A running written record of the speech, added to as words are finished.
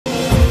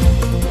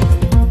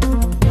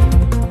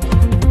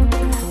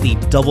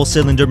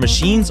double-cylinder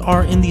machines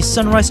are in the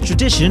Sunrise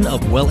tradition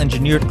of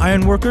well-engineered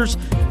ironworkers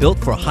built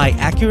for high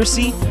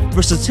accuracy,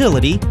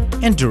 versatility,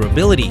 and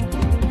durability.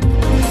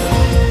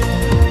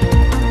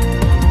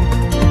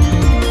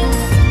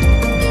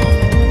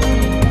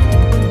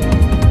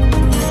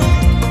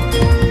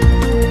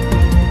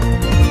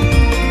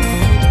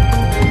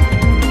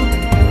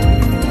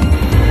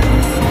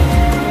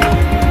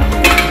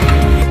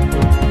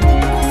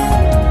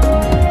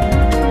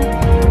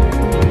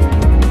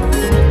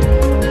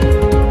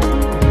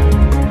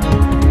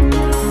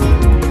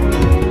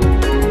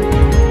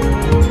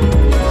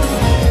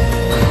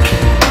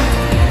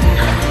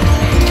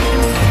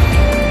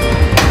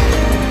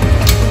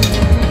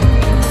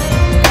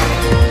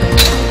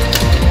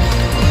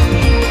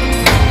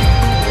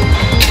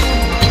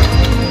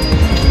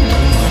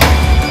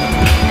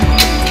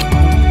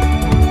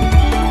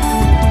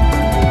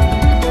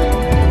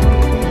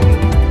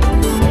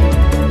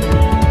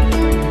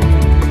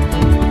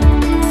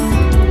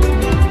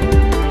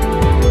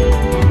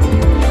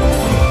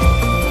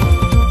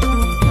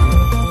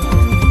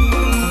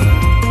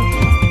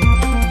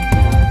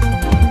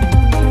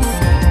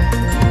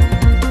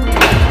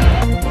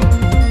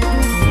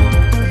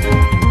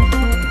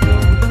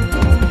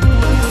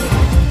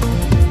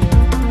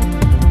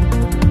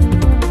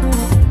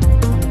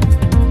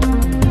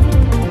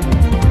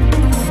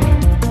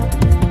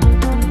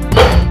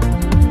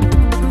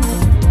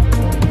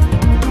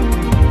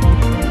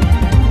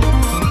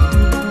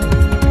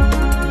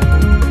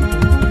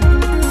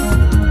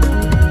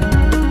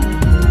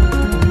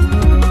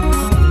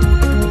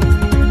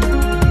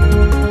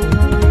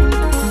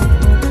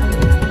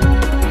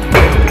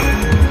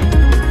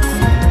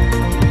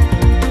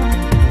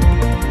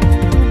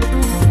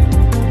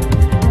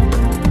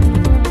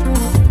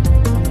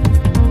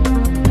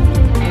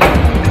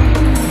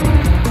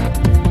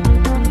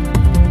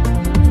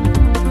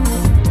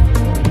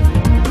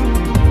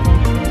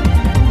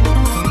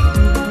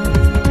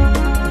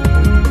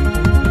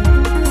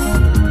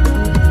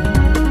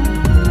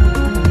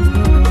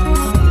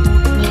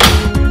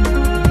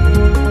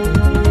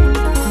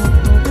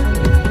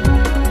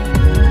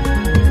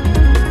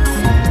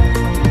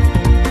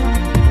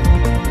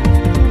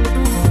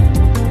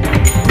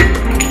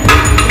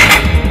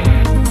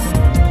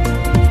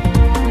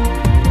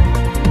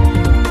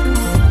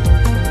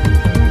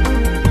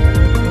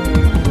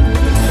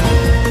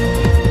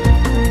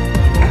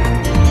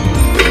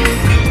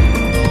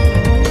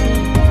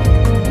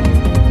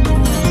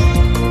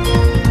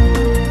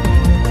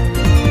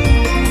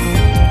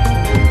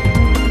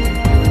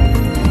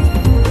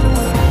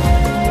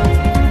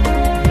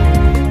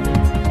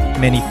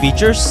 Many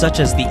features such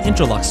as the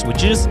interlock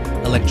switches,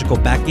 electrical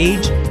back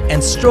gauge,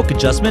 and stroke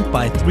adjustment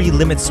by 3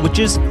 limit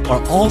switches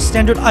are all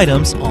standard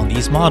items on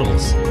these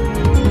models.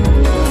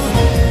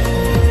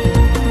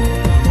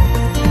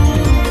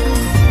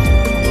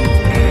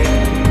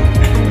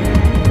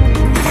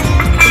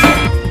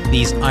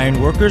 These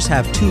ironworkers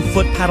have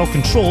 2-foot paddle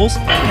controls,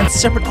 and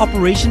separate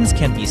operations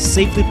can be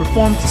safely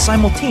performed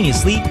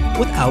simultaneously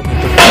without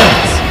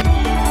interference.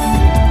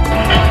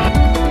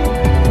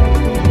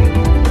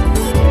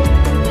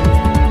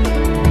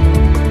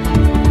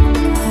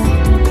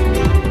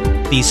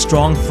 These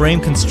strong frame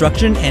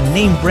construction and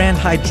name brand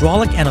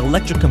hydraulic and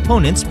electric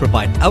components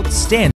provide outstanding